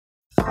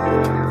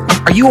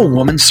Are you a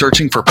woman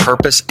searching for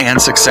purpose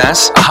and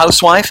success? A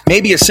housewife?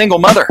 Maybe a single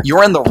mother?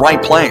 You're in the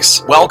right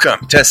place.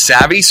 Welcome to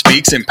Savvy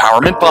Speaks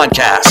Empowerment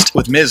Podcast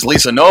with Ms.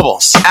 Lisa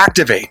Nobles.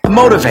 Activate,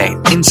 motivate,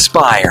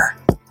 inspire.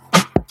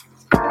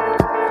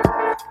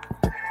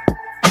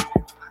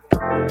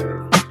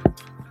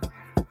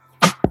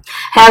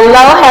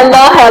 Hello,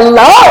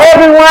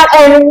 everyone,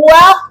 and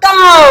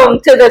welcome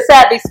to the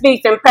Savvy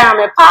Speaks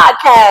Empowerment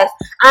Podcast.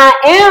 I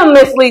am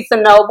Miss Lisa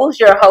Nobles,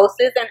 your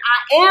hostess, and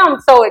I am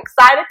so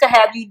excited to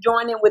have you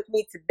join in with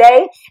me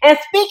today. And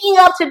speaking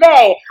of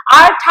today,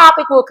 our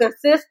topic will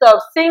consist of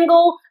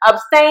single,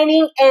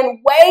 abstaining, and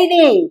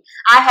waiting.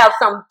 I have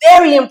some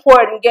very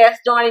important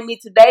guests joining me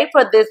today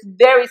for this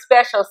very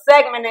special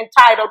segment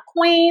entitled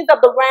Queens of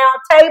the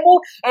Round Table,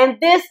 and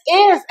this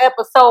is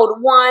episode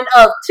 1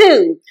 of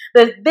 2.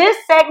 This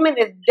segment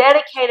is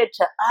dedicated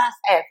to us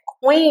as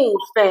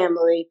Queens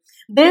family.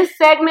 This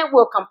segment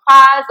will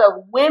comprise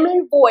of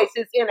women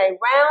voices in a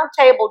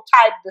roundtable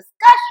type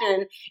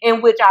discussion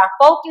in which our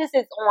focus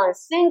is on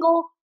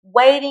single,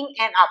 waiting,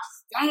 and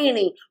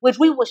abstaining, which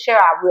we will share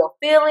our real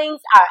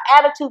feelings, our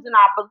attitudes, and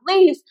our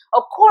beliefs,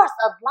 of course,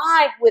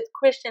 aligned with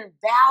Christian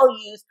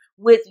values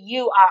with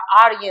you,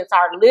 our audience,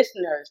 our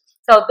listeners.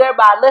 So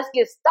thereby, let's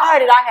get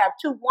started. I have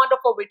two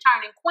wonderful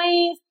returning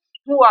queens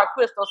who are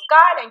Crystal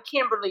Scott and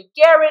Kimberly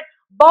Garrett,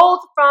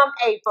 both from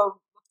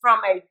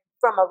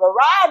a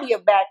variety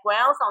of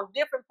backgrounds on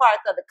different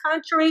parts of the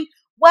country.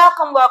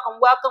 Welcome,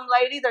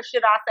 ladies, or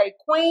should I say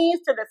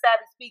queens, to the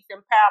Savvy Speaks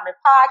Empowerment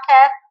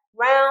Podcast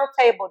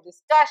Roundtable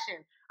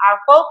Discussion.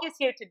 Our focus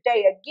here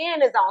today,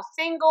 again, is on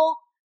single,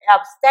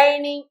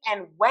 abstaining,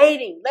 and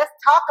waiting. Let's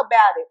talk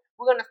about it.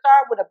 We're going to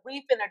start with a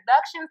brief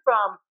introduction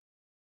from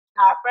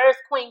our first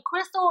queen,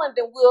 Crystal, and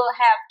then we'll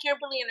have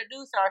Kimberly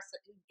introduce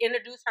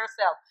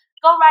herself.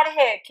 Go right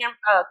ahead,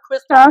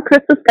 Crystal.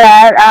 Crystal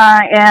Scott.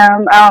 I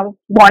am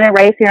born and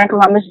raised here in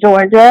Columbus,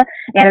 Georgia.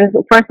 And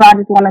first of all, I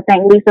just want to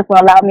thank Lisa for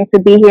allowing me to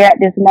be here at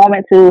this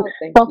moment to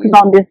focus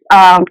on this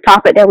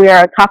topic that we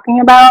are talking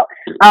about,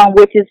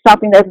 which is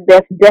something that's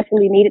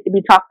definitely needed to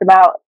be talked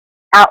about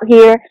out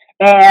here.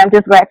 And I'm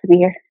just glad to be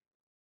here.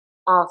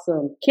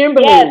 Awesome.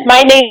 Kimberly. Yes,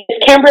 my name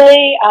is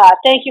Kimberly.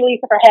 Thank you,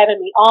 Lisa, for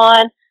having me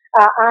on.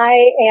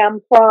 I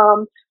am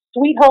from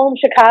Sweet Home,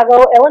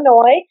 Chicago,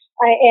 Illinois.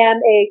 I am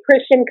a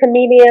Christian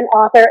comedian,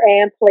 author,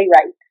 and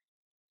playwright.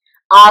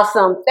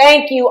 Awesome.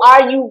 Thank you.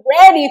 Are you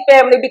ready,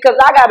 family? Because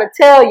I got to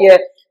tell you,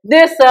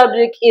 this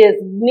subject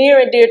is near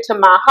and dear to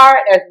my heart,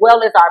 as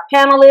well as our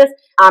panelists.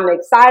 I'm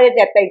excited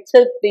that they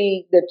took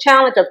the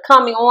challenge of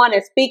coming on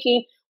and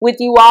speaking with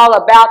you all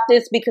about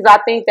this, because I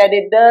think that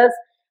it does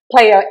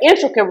play an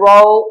intricate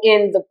role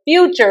in the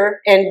future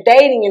and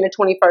dating in the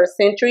 21st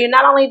century. And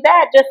not only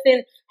that, just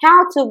in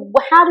how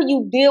do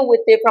you deal with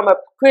it from a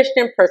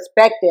Christian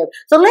perspective.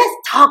 So let's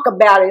talk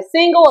about it.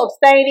 Single,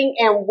 abstaining,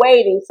 and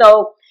waiting.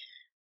 So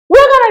we're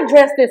going to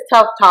address this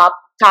tough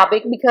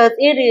topic because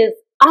it is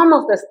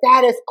almost a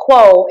status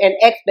quo and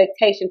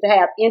expectation to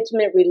have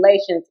intimate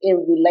relations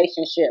in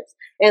relationships,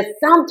 and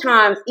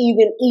sometimes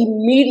even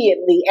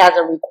immediately as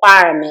a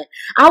requirement.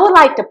 I would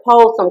like to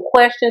pose some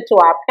questions to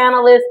our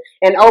panelists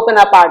and open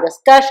up our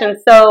discussion.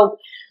 So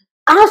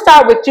I'll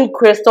start with you,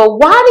 Crystal.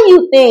 Why do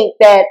you think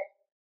that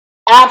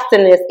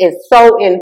abstinence is so